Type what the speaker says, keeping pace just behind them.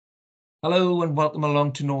Hello and welcome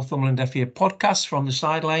along to Northumberland FA podcast from the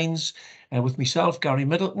sidelines with myself, Gary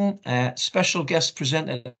Middleton, special guest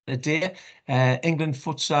presenter today, England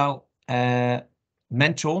futsal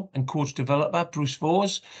mentor and coach developer, Bruce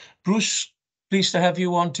Vose. Bruce, pleased to have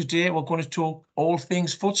you on today. We're going to talk all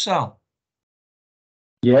things futsal.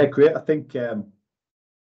 Yeah, great. I think,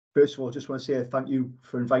 first of all, just want to say thank you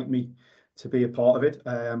for inviting me to be a part of it.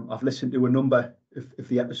 I've listened to a number of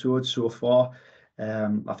the episodes so far.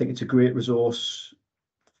 I think it's a great resource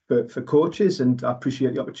for coaches, and I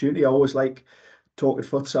appreciate the opportunity. I always like talking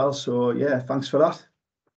futsal, so yeah, thanks for that.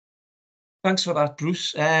 Thanks for that,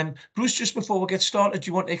 Bruce. Bruce, just before we get started, do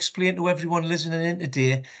you want to explain to everyone listening in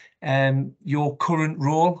today your current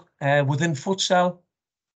role within futsal?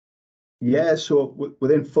 Yeah, so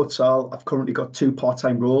within futsal, I've currently got two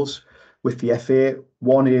part-time roles with the FA.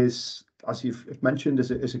 One is, as you've mentioned,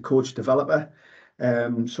 as a coach developer.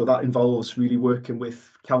 So that involves really working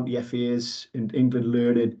with county FAs in England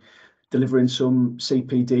learning, delivering some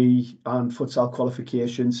CPD and futsal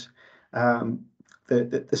qualifications.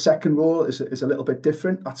 The second role is a little bit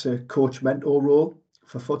different. That's a coach mentor role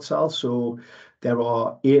for futsal. So there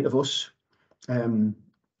are 8 of us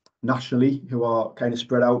nationally who are kind of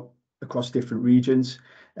spread out across different regions,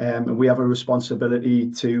 and we have a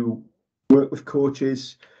responsibility to work with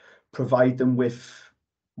coaches, provide them with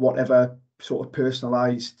whatever sort of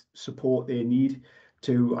personalised support they need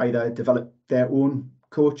to either develop their own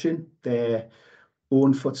coaching, their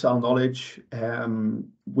own futsal knowledge,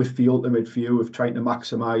 with the ultimate view of trying to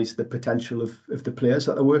maximise the potential of the players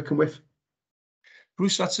that they're working with.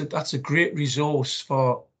 Bruce, that's a great resource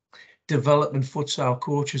for developing futsal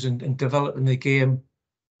coaches and developing the game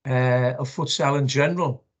of futsal in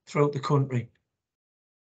general throughout the country.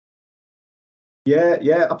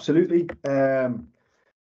 Yeah, absolutely.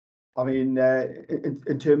 I mean,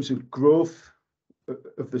 in terms of growth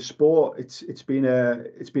of the sport, it's been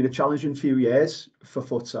a challenging few years for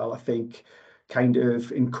futsal. I think, kind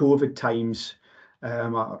of in COVID times,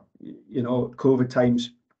 COVID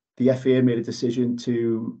times, the FA made a decision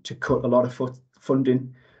to cut a lot of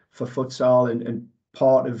funding for futsal, and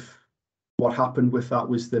part of what happened with that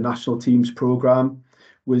was the national teams program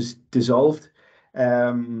was dissolved.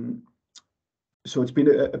 So it's been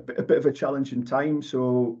a bit of a challenging time.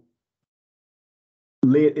 So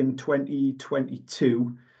late in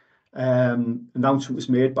 2022, announcement was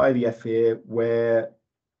made by the FA where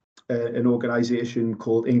an organisation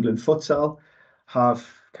called England Futsal have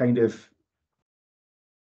kind of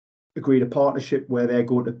agreed a partnership where they're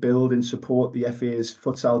going to build and support the FA's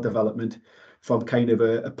futsal development from kind of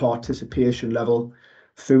a participation level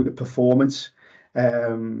through to performance.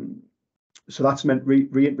 So that's meant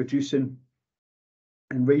reintroducing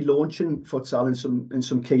and relaunching futsal in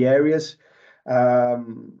some key areas,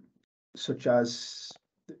 such as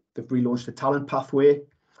they've relaunched the talent pathway,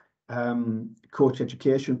 coach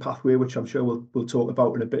education pathway, which I'm sure we'll talk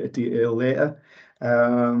about in a bit of detail later,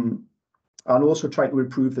 and also trying to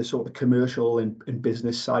improve the sort of commercial and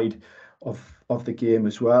business side of the game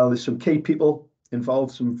as well. There's some key people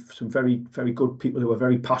involved, some very, very good people who are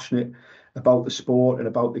very passionate about the sport and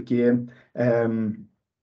about the game. And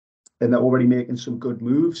they're already making some good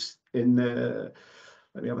moves.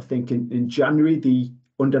 Let me have a think. In January, the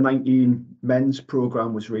under-19 men's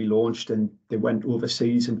program was relaunched, and they went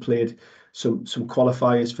overseas and played some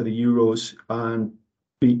qualifiers for the Euros and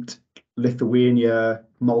beat Lithuania,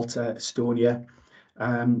 Malta, Estonia,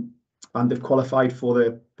 and they've qualified for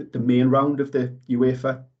the main round of the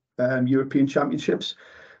UEFA European Championships.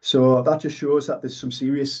 So that just shows that there's some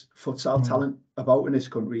serious futsal talent about in this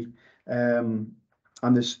country.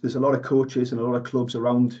 And there's a lot of coaches and a lot of clubs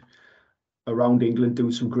around England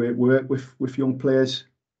doing some great work with young players.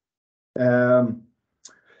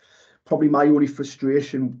 Probably my only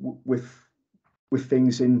frustration with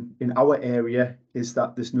things in our area is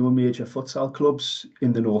that there's no major futsal clubs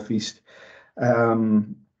in the northeast,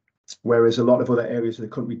 whereas a lot of other areas of the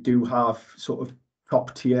country do have sort of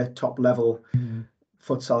top tier, top level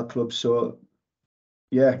futsal clubs. So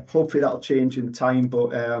yeah, hopefully that'll change in time,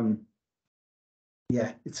 but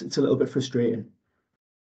yeah, it's a little bit frustrating.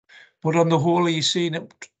 But on the whole, are you seeing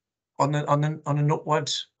it on an upward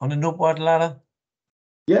ladder?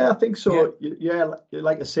 Yeah, I think so. Yeah,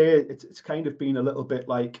 like I say, it's kind of been a little bit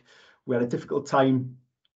like we had a difficult time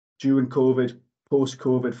during COVID,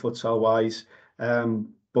 post-COVID futsal wise.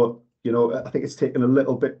 But I think it's taken a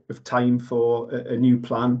little bit of time for a new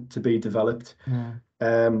plan to be developed.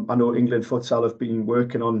 I know England Futsal have been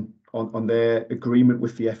working on their agreement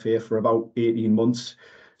with the FA for about 18 months.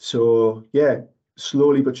 So yeah,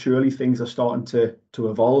 slowly but surely things are starting to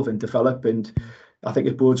evolve and develop, and I think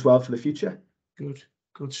it bodes well for the future. Good.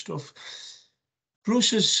 Good stuff.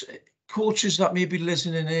 Bruce's coaches that may be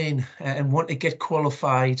listening in and want to get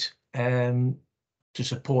qualified to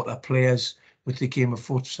support their players with the game of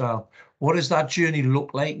futsal, what does that journey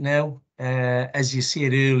look like now? As you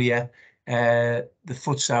said earlier, the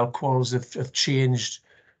futsal quals have changed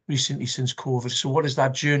recently since COVID. So what does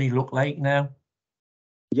that journey look like now?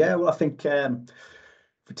 Yeah, well, I think if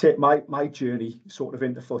we take my journey sort of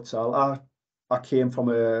into futsal, I came from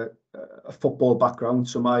a football background,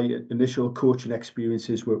 so my initial coaching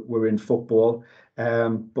experiences were in football,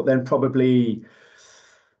 but then probably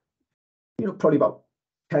about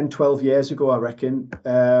 10, 12 years ago, I reckon,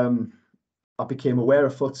 I became aware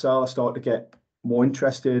of futsal. I started to get more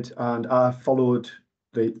interested, and I followed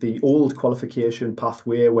the old qualification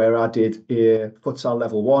pathway where I did a futsal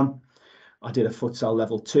level 1, I did a futsal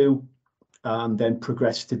level 2, and then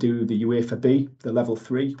progressed to do the UEFA B, the level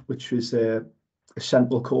 3, which was a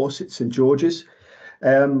central course at St George's.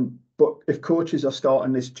 But if coaches are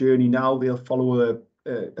starting this journey now, they'll follow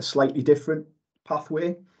a slightly different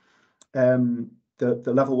pathway. The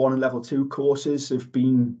level 1 and level 2 courses have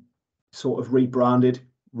been sort of rebranded,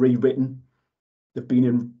 rewritten. They've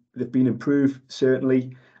been improved,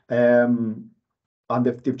 certainly, and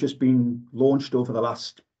they've just been launched over the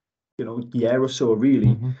last year or so,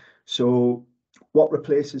 really. So what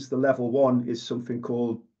replaces the level 1 is something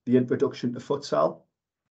called the Introduction to Futsal.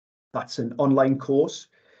 That's an online course.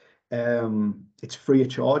 It's free of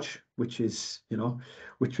charge, which is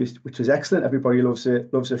excellent. Everybody loves a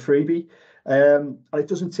freebie, and it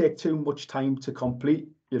doesn't take too much time to complete.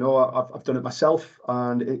 I've done it myself,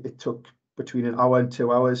 and it took between an hour and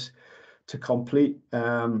 2 hours to complete.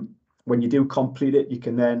 When you do complete it, you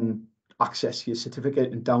can then access your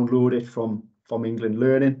certificate and download it from England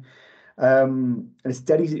Learning. And it's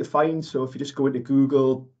dead easy to find. So if you just go into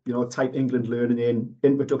Google, type England Learning in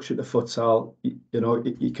Introduction to Futsal,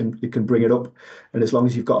 you can bring it up, and as long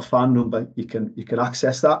as you've got a fan number, you can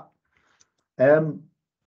access that.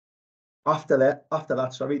 After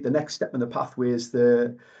that, sorry, the next step in the pathway is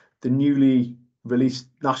the newly released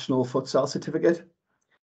National Futsal Certificate.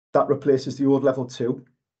 That replaces the old level 2.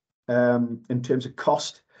 In terms of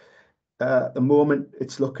cost, at the moment,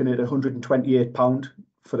 it's looking at £128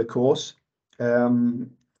 for the course.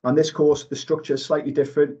 And this course, the structure is slightly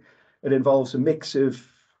different. It involves a mix of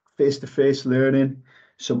face-to-face learning,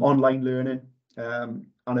 some online learning, and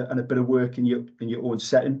a bit of work in your own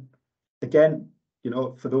setting. Again,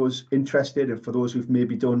 for those interested and for those who've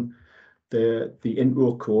maybe done the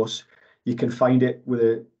intro course, you can find it with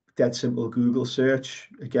a dead simple Google search.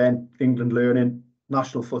 Again, England Learning,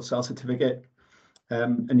 National Futsal Certificate,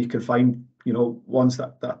 and you can find ones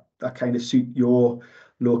that kind of suit your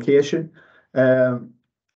location.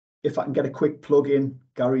 If I can get a quick plug in,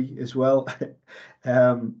 Gary, as well,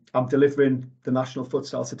 I'm delivering the National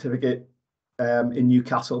Futsal Certificate in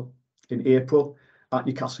Newcastle in April at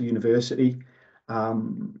Newcastle University.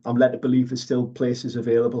 I'm led to believe there's still places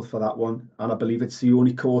available for that one, and I believe it's the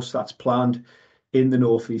only course that's planned in the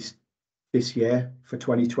Northeast this year for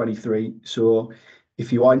 2023. So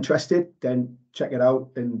if you are interested, then check it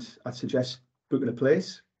out, and I'd suggest booking a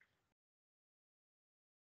place.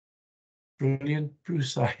 Brilliant,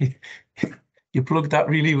 Bruce. You plugged that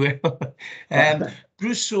really well.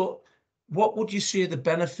 Bruce, so what would you say the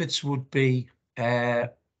benefits would be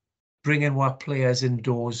bringing our players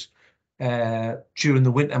indoors during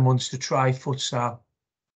the winter months to try futsal?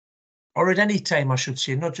 Or at any time, I should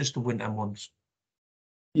say, not just the winter months.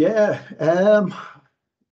 Yeah, we'll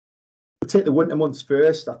take the winter months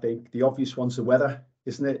first. I think the obvious one's the weather,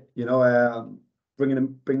 isn't it?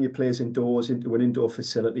 Bring your players indoors into an indoor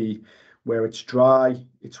facility where it's dry,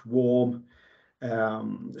 it's warm.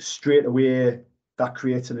 Straight away, that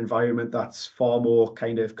creates an environment that's far more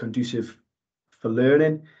kind of conducive for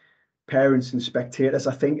learning. Parents and spectators,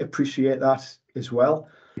 I think, appreciate that as well.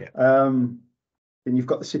 Yeah. And you've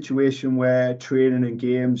got the situation where training and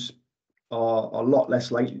games are a lot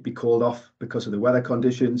less likely to be called off because of the weather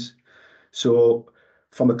conditions. So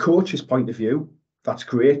from a coach's point of view, that's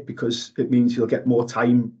great because it means you'll get more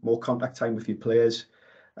time, more contact time with your players.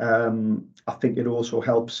 I think it also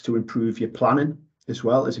helps to improve your planning as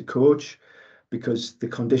well as a coach, because the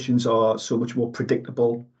conditions are so much more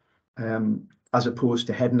predictable. As opposed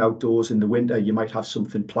to heading outdoors in the winter, you might have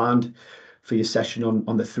something planned for your session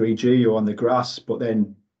on the 3G or on the grass, but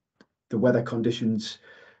then the weather conditions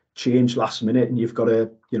change last minute, and you've got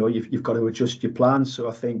to adjust your plans. So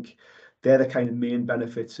I think they're the kind of main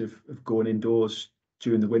benefits of going indoors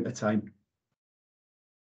during the winter time.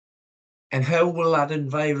 And how will that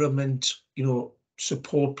environment,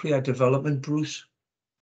 support player development, Bruce?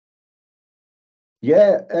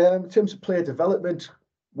 Yeah, in terms of player development,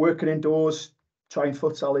 working indoors, trying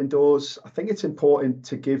futsal indoors. I think it's important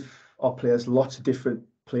to give our players lots of different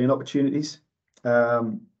playing opportunities.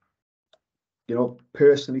 You know,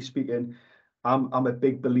 personally speaking, I'm a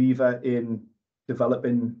big believer in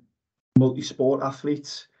developing multi-sport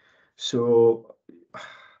athletes. So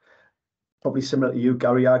probably similar to you,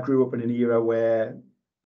 Gary, I grew up in an era where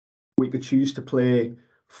we could choose to play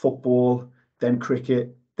football, then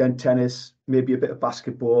cricket, then tennis, maybe a bit of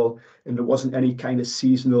basketball, and there wasn't any kind of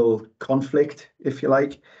seasonal conflict, if you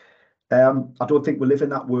like. I don't think we live in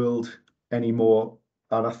that world anymore,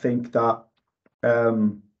 and I think that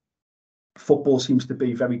football seems to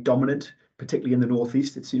be very dominant, particularly in the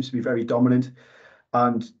Northeast. It seems to be very dominant,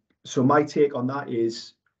 and so my take on that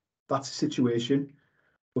is that's a situation.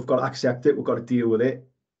 We've got to accept it. We've got to deal with it.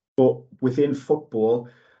 But within football,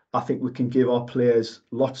 I think we can give our players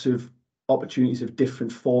lots of opportunities of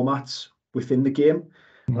different formats within the game.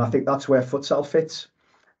 And I think that's where futsal fits.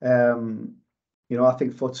 You know, I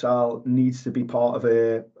think futsal needs to be part of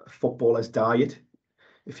a footballer's diet,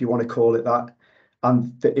 if you want to call it that.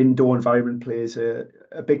 And the indoor environment plays a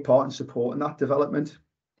big part in supporting that development.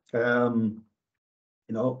 You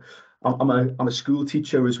know, I'm a school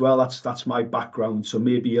teacher as well. That's my background. So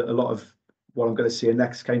maybe a lot of what I'm going to say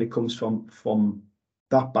next kind of comes from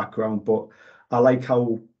that background. But I like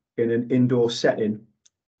how in an indoor setting,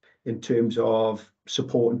 in terms of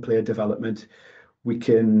supporting player development, we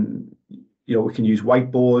can use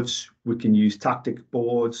whiteboards, we can use tactic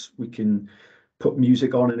boards, we can put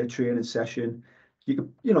music on in a training session.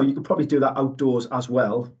 You could probably do that outdoors as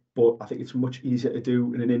well, but I think it's much easier to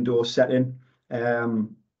do in an indoor setting.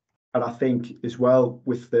 And I think as well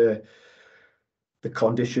with the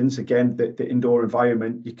conditions, again, the indoor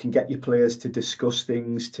environment, you can get your players to discuss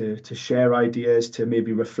things, to share ideas, to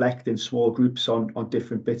maybe reflect in small groups on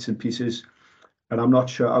different bits and pieces. And I'm not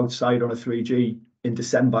sure outside on a 3G in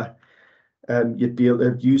December, you'd be able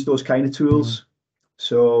to use those kind of tools.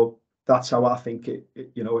 So that's how I think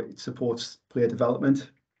it supports player development.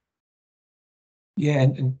 Yeah,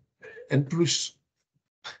 and Bruce,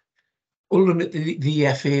 ultimately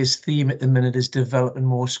the FA's theme at the minute is developing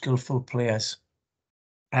more skillful players.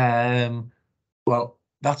 Well,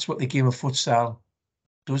 that's what the game of futsal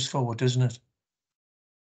does forward, doesn't it?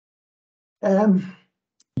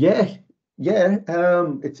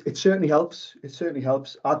 It certainly helps. It certainly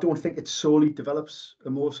helps. I don't think it solely develops a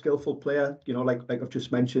more skillful player. You know, like I've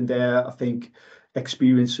just mentioned there, I think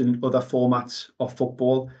experience in other formats of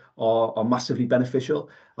football are massively beneficial.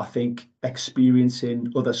 I think experience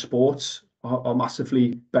in other sports are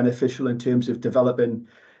massively beneficial in terms of developing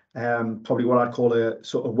probably what I'd call a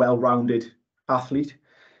sort of well-rounded athlete.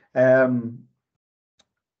 But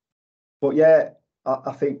yeah,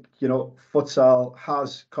 I think, futsal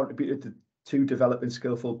has contributed to developing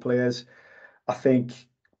skillful players. I think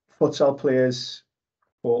futsal players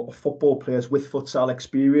or football players with futsal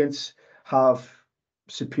experience have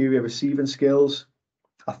superior receiving skills.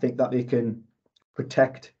 I think that they can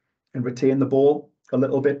protect and retain the ball a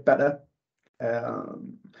little bit better,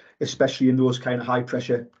 especially in those kind of high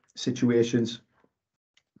pressure situations.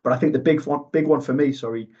 But I think the big one for me,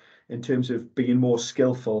 in terms of being more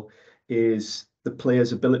skillful, is the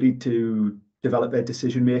player's ability to develop their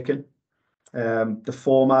decision making. The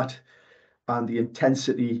format and the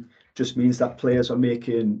intensity just means that players are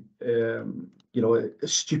making a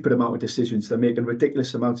stupid amount of decisions. They're making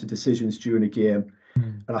ridiculous amounts of decisions during a game.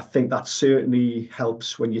 And I think that certainly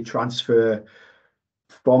helps when you transfer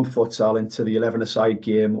from futsal into the 11-a-side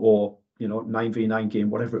game or 9v9 game,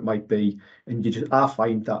 whatever it might be. And I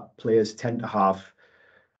find that players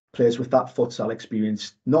with that futsal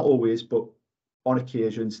experience, not always, but on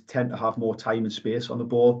occasions, tend to have more time and space on the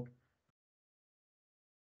ball.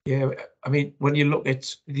 Yeah, I mean, when you look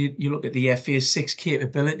at the FA's 6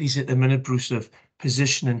 capabilities at the minute, Bruce, of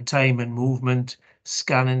positioning, time and movement,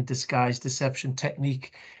 scanning, disguise, deception,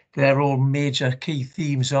 technique, they're all major key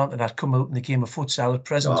themes, aren't they, that come out in the game of futsal at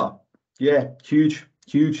present? Yeah, huge.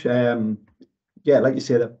 Yeah, like you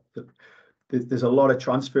said, there's a lot of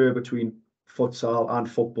transfer between futsal and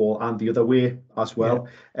football and the other way as well.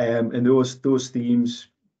 Yeah. And those themes,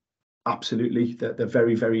 absolutely, they're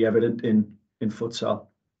very, very evident in futsal.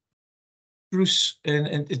 Bruce,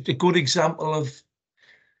 and a good example of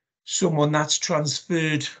someone that's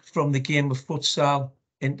transferred from the game of futsal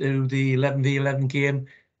into the 11v11 game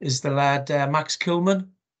is the lad Max Kilman.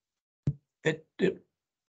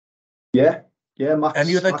 Yeah, Max.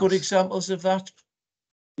 Any other good examples of that?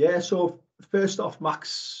 Yeah, so first off,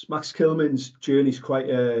 Max Kilman's journey is quite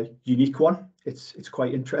a unique one. It's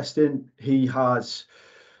quite interesting. He has,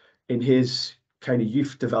 in his kind of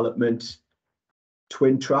youth development,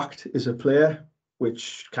 twin tracked as a player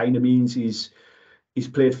which kind of means he's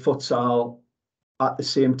played futsal at the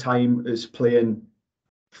same time as playing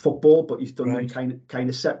football, but he's done them kind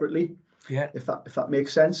of separately. Yeah, if that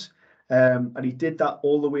makes sense. And he did that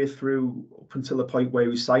all the way through up until the point where he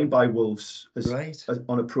was signed by Wolves as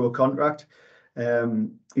on a pro contract.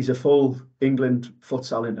 He's a full England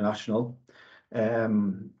futsal international,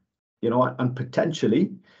 you know, and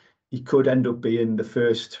potentially he could end up being the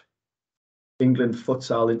first England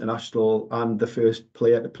futsal international and the first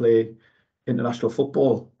player to play international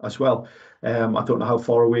football as well. I don't know how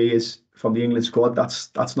far away he is from the England squad.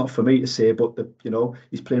 That's not for me to say, but you know,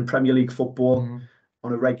 he's playing Premier League football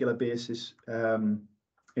on a regular basis in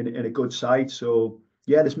a good side. So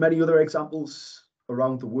yeah, there's many other examples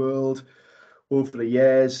around the world over the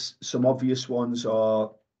years. Some obvious ones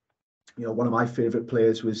are, you know, one of my favourite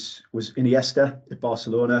players was Iniesta at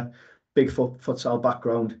Barcelona, big futsal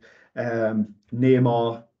background.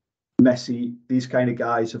 Neymar, Messi, these kind of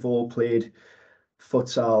guys have all played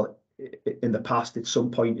futsal in the past at some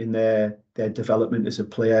point in their development as a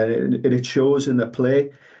player, and it shows in their play.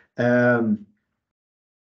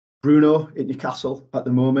 Bruno at Newcastle at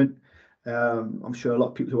the moment. I'm sure a lot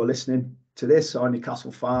of people who are listening to this are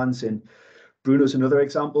Newcastle fans, and Bruno's another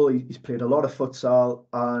example. He's played a lot of futsal,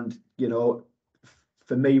 and you know,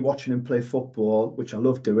 for me, watching him play football, which I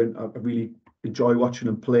love doing, I really enjoy watching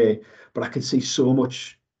him play. But I can see so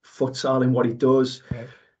much futsal in what he does. Right.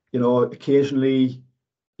 You know, occasionally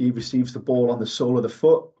he receives the ball on the sole of the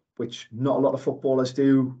foot, which not a lot of footballers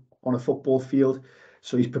do on a football field.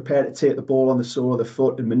 So he's prepared to take the ball on the sole of the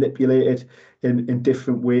foot and manipulate it in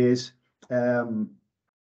different ways.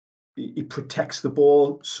 He protects the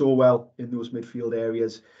ball so well in those midfield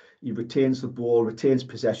areas. He retains the ball, retains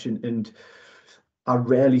possession, and I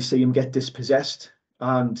rarely see him get dispossessed.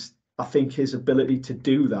 And I think his ability to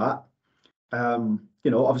do that, you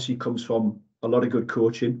know, obviously comes from a lot of good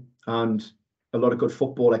coaching and a lot of good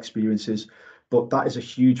football experiences, but that is a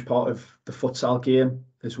huge part of the futsal game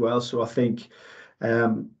as well. So I think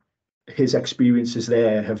his experiences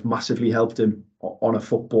there have massively helped him on a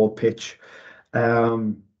football pitch.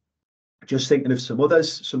 Just thinking of some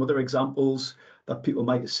other examples that people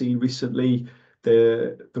might have seen recently.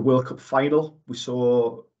 The World Cup final, we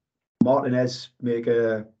saw Martinez make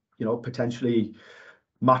a, you know, potentially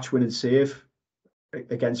match-winning save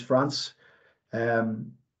against France.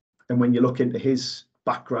 And when you look into his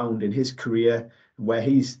background in his career, where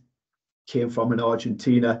he's came from in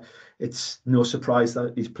Argentina, it's no surprise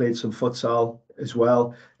that he's played some futsal as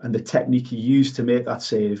well. And the technique he used to make that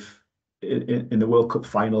save in the World Cup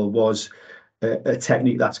final was a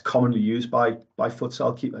technique that's commonly used by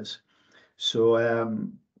futsal keepers. So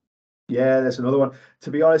yeah, there's another one.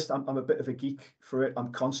 To be honest, I'm a bit of a geek for it.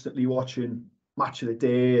 I'm constantly watching Match of the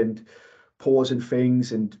Day and pausing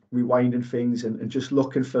things and rewinding things and just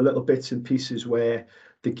looking for little bits and pieces where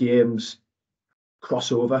the games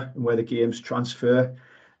cross over and where the games transfer.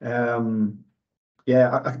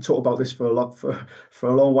 Yeah, I can talk about this for a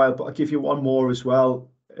long while, but I'll give you one more as well.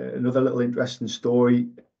 Another little interesting story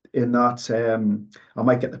in that I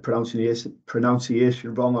might get the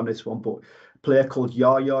pronunciation wrong on this one, but a player called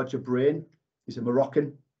Yaya Jabrain. He's a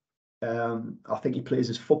Moroccan. I think he plays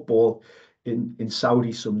his football in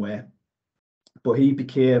Saudi somewhere, but he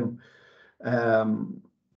became I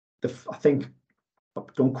think,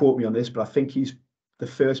 don't quote me on this, but I think he's the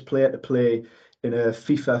first player to play in a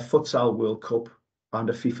FIFA Futsal World Cup and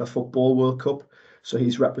a FIFA Football World Cup. So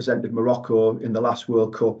he's represented Morocco in the last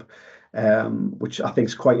World Cup, which I think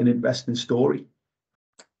is quite an interesting story.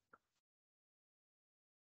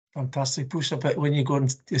 Fantastic, Bruce. I bet when you go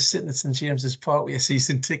and you're sitting at St James's Park with your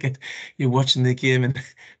season ticket, you're watching the game and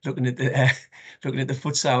looking at the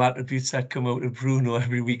futsal attributes that come out of Bruno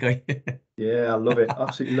every week. Yeah, I love it.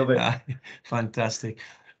 Absolutely love it. Fantastic.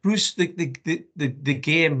 Bruce, the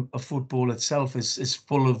game of football itself is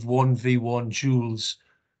full of 1v1 duels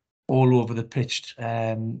all over the pitch.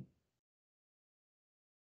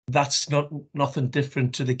 That's nothing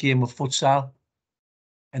different to the game of futsal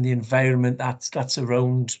and the environment that's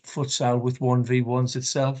around futsal with 1v1s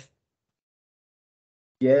itself.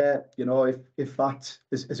 Yeah, you know, if that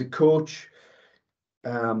as a coach,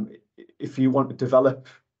 if you want to develop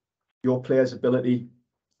your players' ability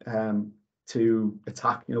to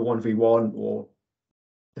attack in a 1v1 or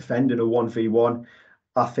defend in a 1v1,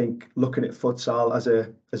 I think looking at futsal as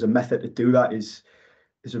a method to do that is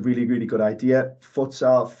a really, really good idea.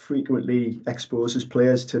 Futsal frequently exposes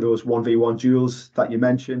players to those 1v1 duels that you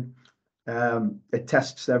mentioned. It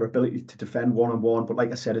tests their ability to defend one-on-one, but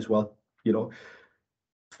like I said as well, you know,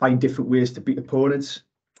 find different ways to beat opponents.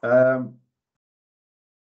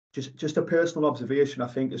 just a personal observation, I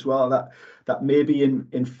think as well, that maybe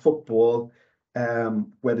in football,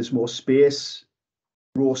 where there's more space,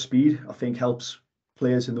 raw speed, I think helps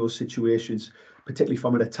players in those situations, particularly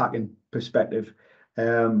from an attacking perspective.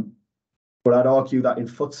 But I'd argue that in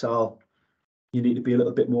futsal, you need to be a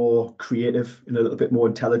little bit more creative and a little bit more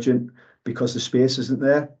intelligent because the space isn't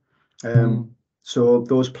there. So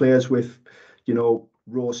those players with,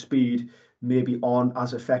 raw speed maybe aren't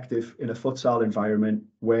as effective in a futsal environment,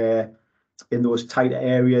 where in those tighter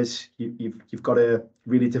areas, you've got to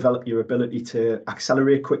really develop your ability to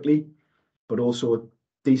accelerate quickly, but also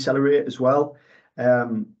decelerate as well.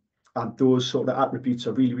 And those sort of attributes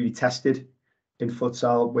are really, really tested in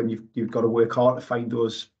futsal when you've got to work hard to find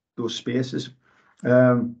those spaces.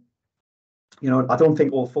 I don't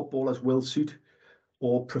think all footballers will suit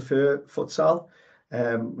or prefer futsal,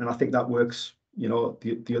 and I think that works,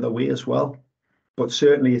 the other way as well. But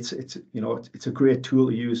certainly, it's a great tool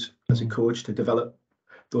to use as a coach to develop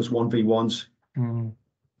those 1v1s.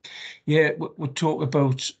 Yeah, we'll talk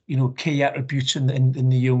about key attributes in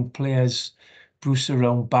the young players, Bruce,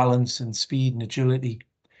 around balance and speed and agility,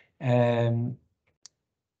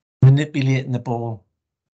 manipulating the ball,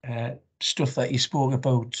 stuff that you spoke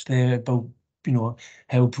about there about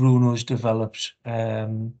how Bruno's developed,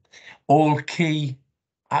 all key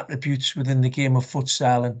attributes within the game of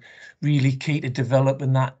futsal, and really key to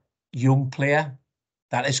developing that young player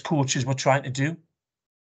that as coaches we're trying to do.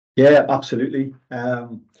 Yeah, absolutely.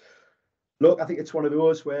 Look, I think it's one of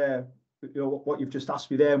those where what you've just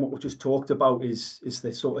asked me there and what we've just talked about is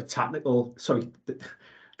the sort of technical. Sorry,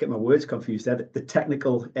 get my words confused there. The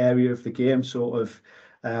technical area of the game, sort of,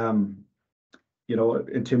 in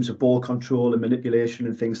terms of ball control and manipulation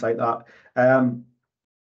and things like that.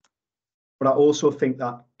 But I also think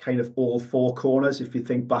that kind of all four corners, if you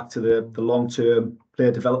think back to the long-term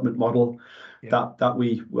player development model that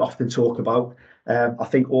we often talk about, I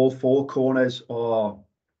think all four corners are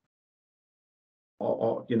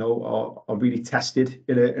really tested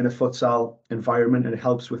in a futsal environment, and it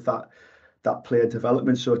helps with that player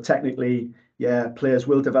development. So technically, players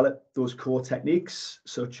will develop those core techniques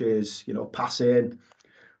such as passing,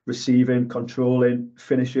 receiving, controlling,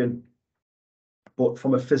 finishing. But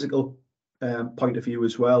from a physical point of view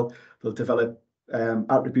as well, they'll develop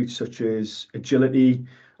attributes such as agility.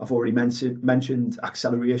 I've already mentioned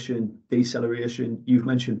acceleration, deceleration. You've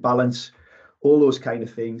mentioned balance, all those kind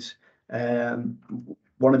of things.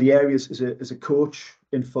 One of the areas as a coach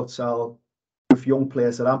in futsal with young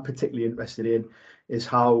players that I'm particularly interested in is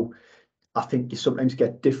how I think you sometimes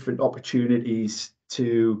get different opportunities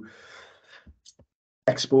to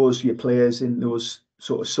expose your players in those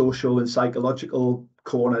sort of social and psychological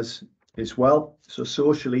corners as well. So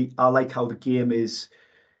socially, I like how the game is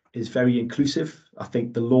very inclusive. I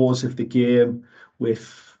think the laws of the game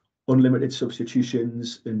with unlimited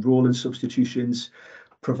substitutions and rolling substitutions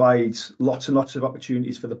provides lots and lots of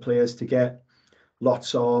opportunities for the players to get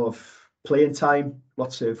lots of playing time,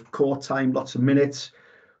 lots of court time, lots of minutes,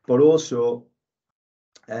 but also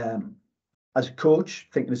as a coach,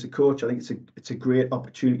 I think it's a great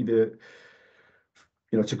opportunity to,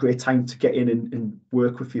 it's a great time to get in and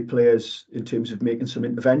work with your players in terms of making some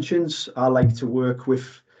interventions. I like to work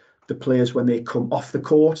with the players when they come off the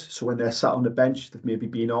court. So when they're sat on the bench, they've maybe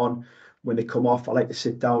been on. When they come off, I like to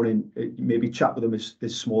sit down and maybe chat with them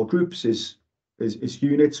as small groups, as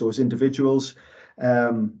units or as individuals,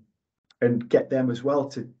 and get them as well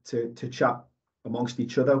to chat amongst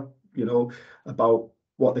each other, about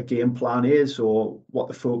what the game plan is or what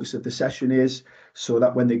the focus of the session is, so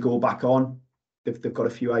that when they go back on, they've got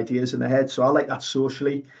a few ideas in their head. So I like that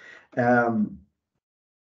socially, and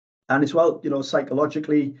as well,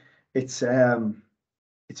 psychologically, it's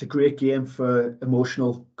a great game for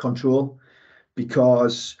emotional control,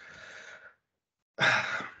 because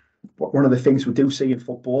one of the things we do see in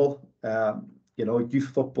football, youth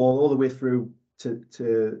football all the way through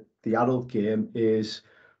to the adult game, is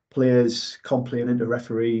players complaining to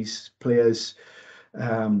referees, players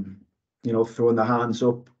throwing their hands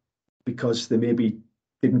up because they maybe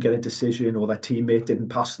didn't get a decision or their teammate didn't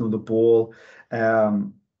pass them the ball.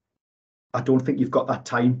 I don't think you've got that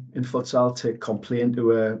time in futsal to complain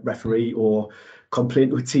to a referee or complain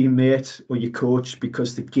to a teammate or your coach,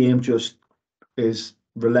 because the game just is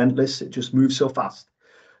relentless. It just moves so fast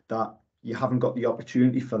that you haven't got the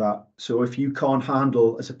opportunity for that. So if you can't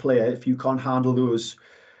handle, as a player, if you can't handle those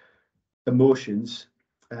emotions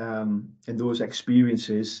and those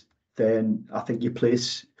experiences, then I think you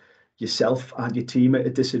place yourself and your team at a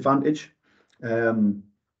disadvantage.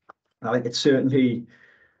 I think it's certainly,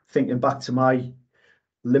 thinking back to my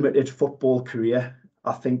limited football career,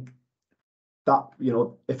 I think that, you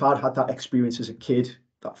know, if I'd had that experience as a kid,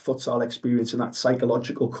 that futsal experience and that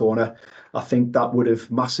psychological corner, I think that would have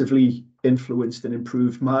massively influenced and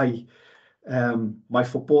improved my my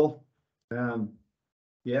football.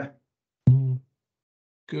 Yeah.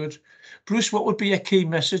 Good. Bruce, what would be your key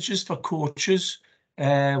messages for coaches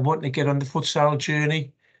wanting to get on the futsal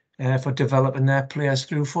journey for developing their players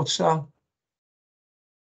through futsal?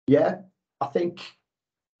 Yeah, I think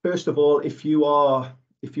first of all, if you are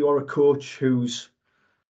a coach who's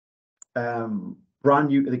brand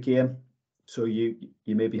new to the game, so you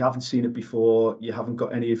maybe haven't seen it before, you haven't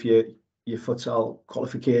got any of your futsal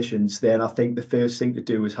qualifications, then I think the first thing to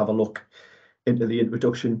do is have a look into the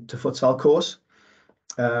introduction to futsal course.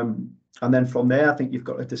 And then from there, I think you've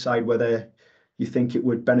got to decide whether you think it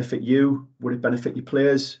would benefit you, would it benefit your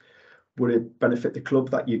players, would it benefit the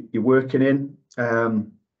club that you're working in.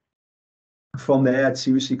 From there, I'd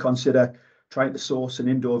seriously consider trying to source an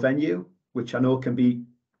indoor venue, which I know can be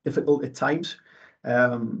difficult at times.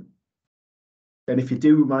 And if you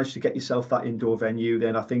do manage to get yourself that indoor venue,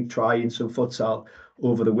 then I think trying some futsal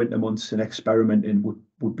over the winter months and experimenting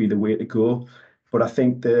would be the way to go. But I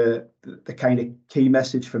think the kind of key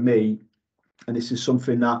message for me, and this is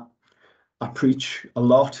something that I preach a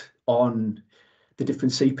lot on the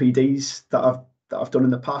different CPDs that I've done in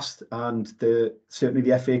the past, and certainly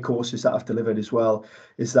the FA courses that I've delivered as well,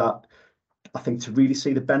 is that I think to really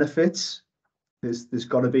see the benefits, there's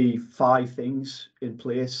got to be 5 things in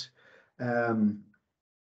place at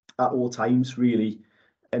all times, really.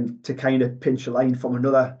 And to kind of pinch a line from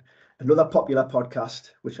another popular podcast,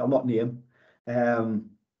 which I'll not name,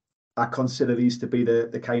 I consider these to be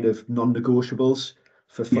the kind of non-negotiables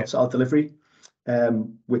for futsal delivery,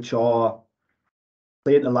 which are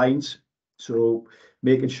playing the lines. So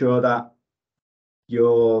making sure that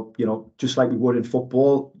you're, you know, just like we would in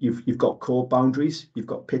football, you've got court boundaries, you've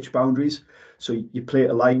got pitch boundaries. So you play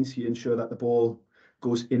the lines, you ensure that the ball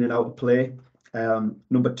goes in and out of play.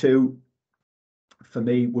 Number 2 for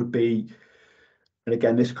me would be, and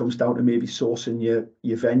again, this comes down to maybe sourcing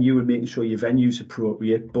your venue and making sure your venue's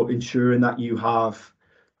appropriate, but ensuring that you have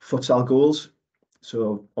futsal goals.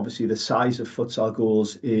 So obviously the size of futsal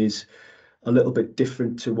goals is a little bit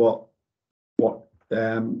different to what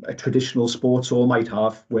a traditional sports hall might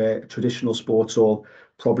have, where a traditional sports hall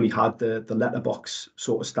probably had the letterbox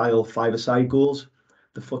sort of style 5-a-side goals.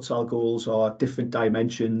 The futsal goals are different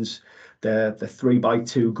dimensions. They're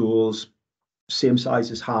 3x2 goals, same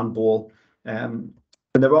size as handball. And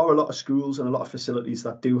there are a lot of schools and a lot of facilities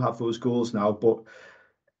that do have those goals now. But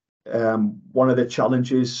one of the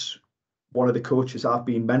challenges one of the coaches I've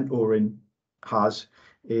been mentoring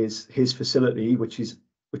is his facility, which is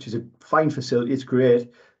a fine facility. It's great.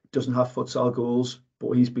 It doesn't have futsal goals,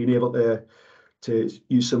 but he's been able to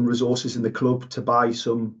use some resources in the club to buy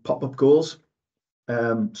some pop-up goals,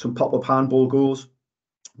 some pop-up handball goals,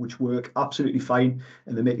 which work absolutely fine,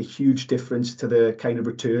 and they make a huge difference to the kind of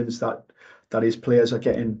returns that his players are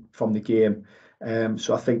getting from the game.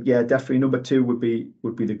 So I think, yeah, definitely number 2 would be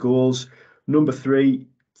the goals. Number 3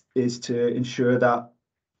 is to ensure that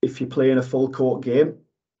if you're playing a full court game,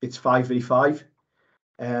 it's 5v5.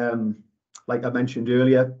 Like I mentioned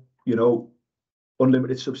earlier, you know,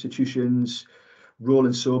 unlimited substitutions,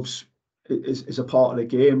 rolling subs is a part of the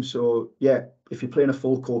game. So yeah, if you're playing a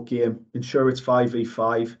full court game, ensure it's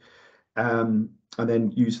 5v5, and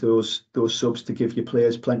then use those subs to give your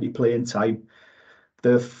players plenty playing time.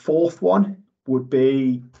 The 4th one would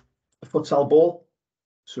be a futsal ball.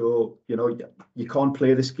 So, you know, you can't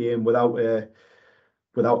play this game without a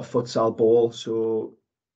futsal ball. So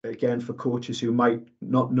again, for coaches who might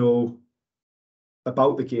not know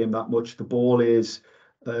about the game that much, the ball is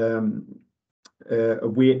a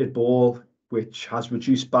weighted ball which has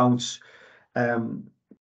reduced bounce. Again,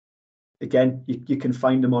 you can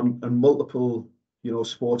find them on multiple, you know,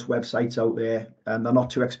 sports websites out there, and they're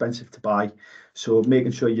not too expensive to buy. So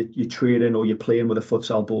making sure you're training or you're playing with a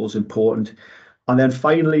futsal ball is important. And then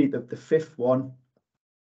finally, the 5th one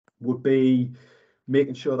would be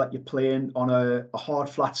making sure that you're playing on a hard,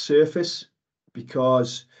 flat surface,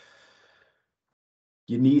 because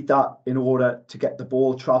you need that in order to get the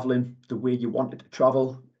ball traveling the way you want it to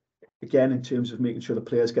travel. Again, in terms of making sure the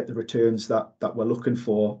players get the returns that we're looking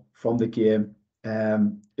for from the game.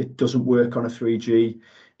 It doesn't work on a 3G.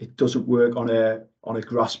 It doesn't work on a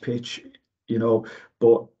grass pitch, you know.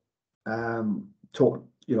 But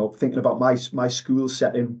thinking about my school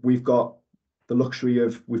setting, we've got the luxury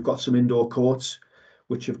of, we've got some indoor courts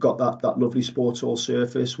which have got that lovely sports hall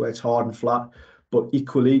surface where it's hard and flat, but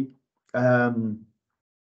equally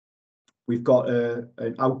we've got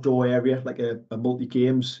an outdoor area, like a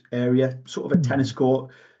multi-games area, sort of a tennis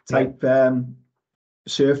court, type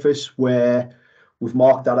surface where we've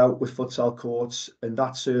marked that out with futsal courts, and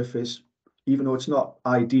that surface, even though it's not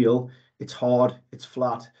ideal, it's hard, it's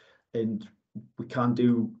flat, and we can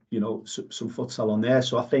do, you know, some futsal on there.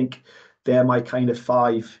 So I think they're my kind of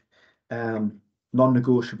 5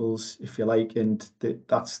 non-negotiables, if you like, and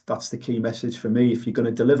that's the key message for me. If you're going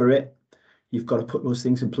to deliver it, you've got to put those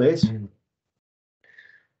things in place.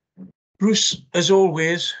 Bruce, as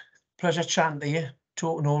always, pleasure chatting to you,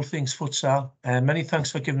 talking all things futsal. Many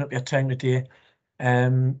thanks for giving up your time today,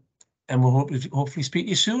 and we'll hopefully speak to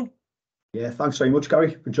you soon. Yeah, thanks very much,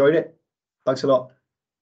 Gary. Enjoyed it. Thanks a lot.